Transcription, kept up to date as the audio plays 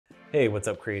Hey, what's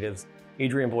up, creatives?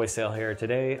 Adrian Boysale here.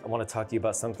 Today, I want to talk to you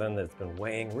about something that's been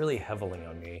weighing really heavily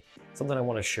on me, something I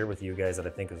want to share with you guys that I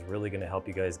think is really going to help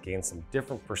you guys gain some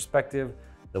different perspective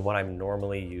than what I'm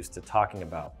normally used to talking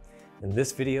about. In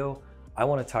this video, I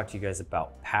want to talk to you guys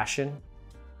about passion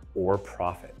or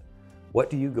profit. What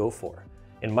do you go for?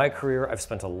 In my career, I've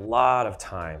spent a lot of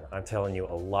time, I'm telling you,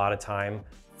 a lot of time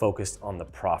focused on the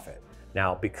profit.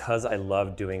 Now, because I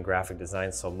love doing graphic design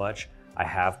so much, I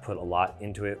have put a lot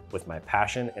into it with my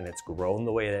passion, and it's grown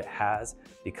the way that it has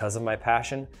because of my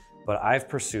passion, but I've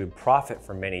pursued profit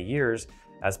for many years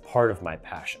as part of my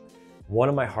passion. One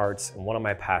of my hearts and one of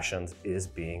my passions is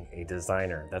being a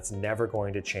designer. That's never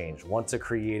going to change. Once a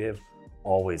creative,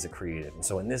 always a creative. And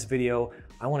so in this video,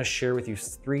 I want to share with you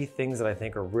 3 things that I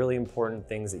think are really important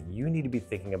things that you need to be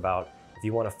thinking about if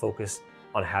you want to focus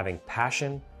on having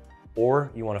passion or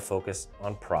you want to focus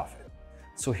on profit.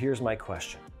 So here's my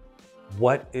question.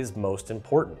 What is most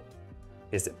important?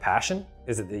 Is it passion?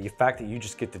 Is it the fact that you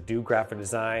just get to do graphic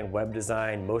design, web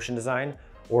design, motion design?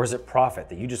 Or is it profit,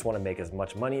 that you just want to make as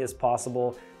much money as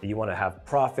possible, that you want to have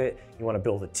profit, you want to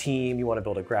build a team, you want to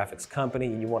build a graphics company,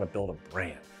 and you want to build a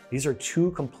brand? These are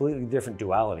 2 completely different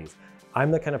dualities.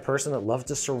 I'm the kind of person that loves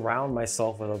to surround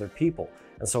myself with other people.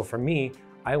 And so for me,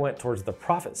 I went towards the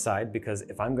profit side because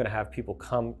if I'm going to have people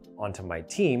come onto my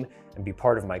team and be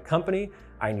part of my company,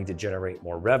 I need to generate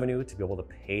more revenue to be able to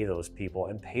pay those people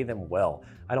and pay them well.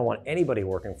 I don't want anybody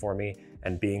working for me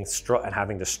and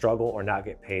having to struggle or not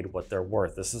get paid what they're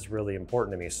worth. This is really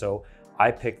important to me. So I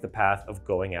picked the path of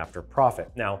going after profit.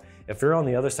 Now, if you're on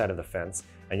the other side of the fence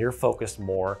and you're focused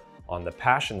more on the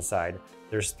passion side,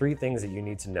 there's 3 things that you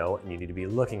need to know and you need to be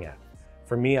looking at.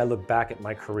 For me, I look back at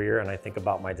my career and I think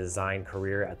about my design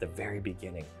career at the very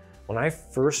beginning. When I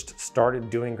first started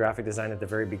doing graphic design at the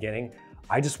very beginning,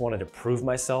 I just wanted to prove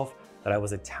myself that I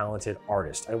was a talented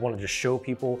artist. I wanted to show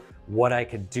people what I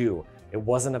could do. It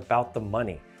wasn't about the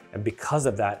money. And because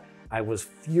of that, I was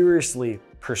furiously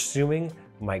pursuing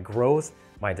my growth,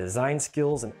 my design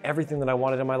skills, and everything that I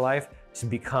wanted in my life to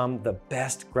become the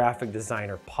best graphic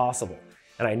designer possible.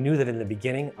 And I knew that in the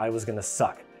beginning, I was gonna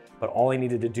suck. But all I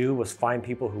needed to do was find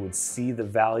people who would see the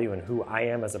value in who I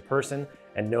am as a person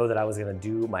and know that I was gonna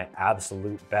do my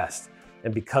absolute best.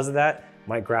 And because of that,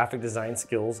 my graphic design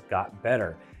skills got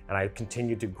better and I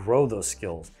continued to grow those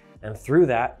skills. And through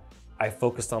that, I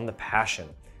focused on the passion.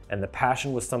 And the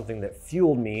passion was something that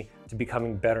fueled me to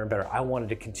becoming better and better. I wanted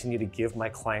to continue to give my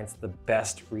clients the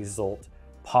best result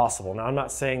possible. Now, I'm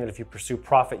not saying that if you pursue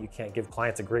profit, you can't give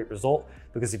clients a great result,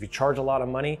 because if you charge a lot of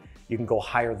money, you can go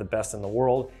hire the best in the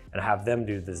world and have them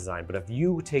do the design. But if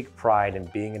you take pride in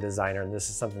being a designer and this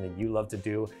is something that you love to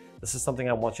do, this is something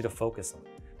I want you to focus on.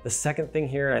 The second thing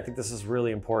here, and I think this is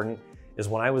really important, is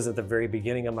when I was at the very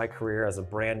beginning of my career as a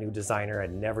brand new designer,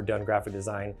 I'd never done graphic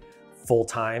design full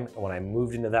time. And when I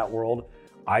moved into that world,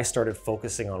 I started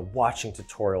focusing on watching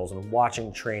tutorials and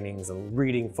watching trainings and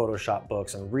reading Photoshop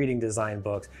books and reading design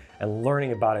books and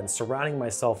learning about it and surrounding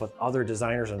myself with other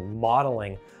designers and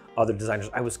modeling other designers.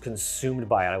 I was consumed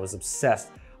by it. I was obsessed.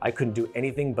 I couldn't do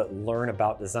anything but learn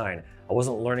about design. I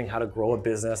wasn't learning how to grow a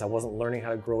business. I wasn't learning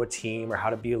how to grow a team or how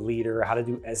to be a leader or how to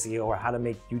do SEO or how to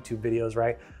make YouTube videos,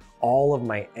 right? All of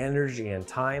my energy and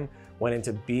time went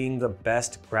into being the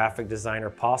best graphic designer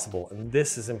possible. And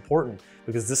this is important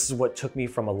because this is what took me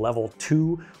from a level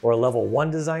 2 or a level 1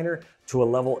 designer to a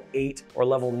level 8 or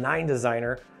level 9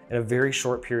 designer in a very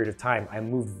short period of time. I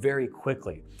moved very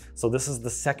quickly. So this is the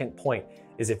second point,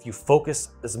 is if you focus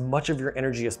as much of your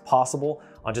energy as possible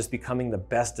on just becoming the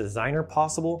best designer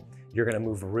possible, you're gonna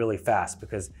move really fast,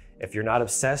 because if you're not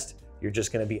obsessed, you're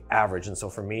just gonna be average. And so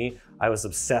for me, I was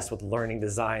obsessed with learning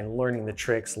design, learning the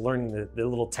tricks, learning the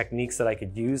little techniques that I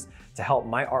could use to help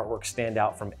my artwork stand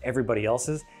out from everybody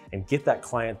else's and get that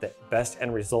client that best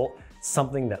end result,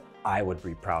 something that I would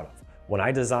be proud of. When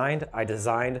I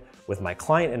designed with my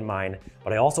client in mind,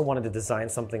 but I also wanted to design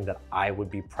something that I would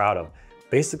be proud of.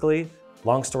 Basically,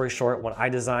 long story short, when I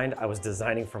designed, I was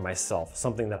designing for myself,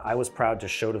 something that I was proud to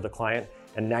show to the client.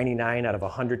 And 99 out of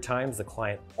 100 times, the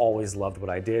client always loved what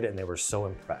I did and they were so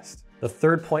impressed. The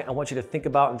third point I want you to think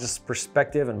about, and just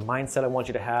perspective and mindset I want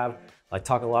you to have, I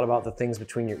talk a lot about the things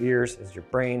between your ears is your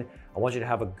brain. I want you to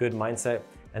have a good mindset,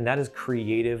 and that is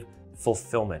creative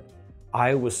fulfillment.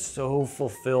 I was so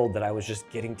fulfilled that I was just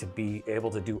getting to be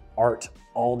able to do art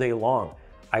all day long.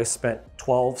 I spent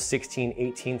 12, 16,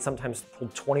 18, sometimes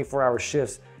 24-hour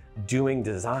shifts doing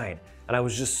design. And I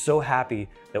was just so happy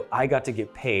that I got to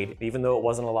get paid, even though it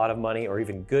wasn't a lot of money or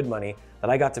even good money, that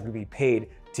I got to be paid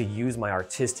to use my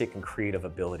artistic and creative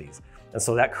abilities. And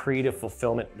so that creative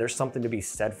fulfillment, there's something to be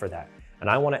said for that. And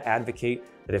I want to advocate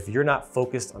that if you're not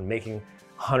focused on making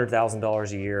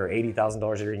 $100,000 a year,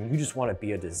 $80,000 a year, and you just want to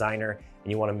be a designer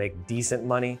and you want to make decent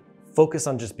money, focus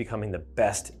on just becoming the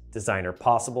best designer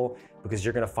possible, because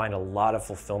you're going to find a lot of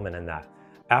fulfillment in that.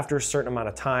 After a certain amount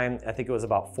of time, I think it was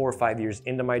about 4 or 5 years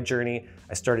into my journey,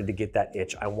 I started to get that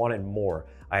itch. I wanted more.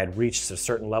 I had reached a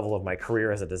certain level of my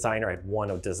career as a designer. I had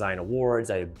won design awards.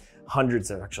 I had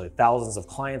hundreds of, actually thousands of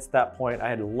clients at that point. I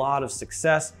had a lot of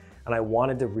success, and I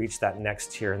wanted to reach that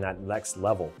next tier and that next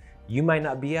level. You might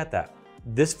not be at that.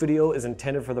 This video is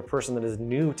intended for the person that is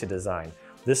new to design.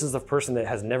 This is the person that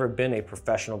has never been a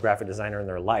professional graphic designer in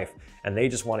their life, and they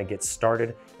just want to get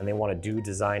started and they want to do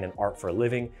design and art for a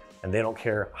living, and they don't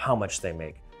care how much they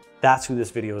make. That's who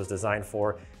this video is designed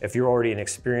for. If you're already an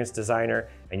experienced designer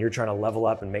and you're trying to level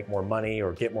up and make more money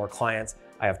or get more clients,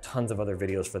 I have tons of other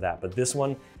videos for that. But this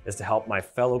one is to help my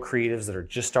fellow creatives that are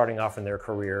just starting off in their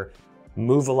career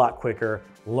move a lot quicker,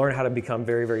 learn how to become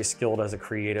very, very skilled as a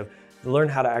creative, learn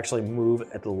how to actually move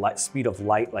at the speed of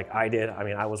light like I did. I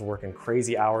mean, I was working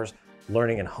crazy hours,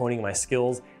 learning and honing my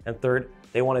skills. And third,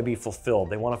 they want to be fulfilled.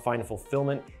 They want to find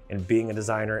fulfillment in being a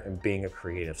designer and being a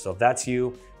creative. So if that's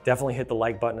you, definitely hit the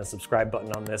like button and subscribe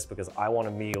button on this, because I want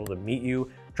to be able to meet you.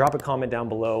 Drop a comment down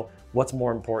below. What's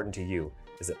more important to you?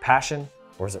 Is it passion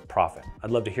or is it profit?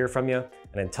 I'd love to hear from you.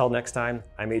 And until next time,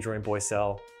 I'm Adrian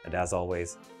Boycell. And as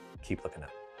always, keep looking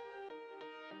up.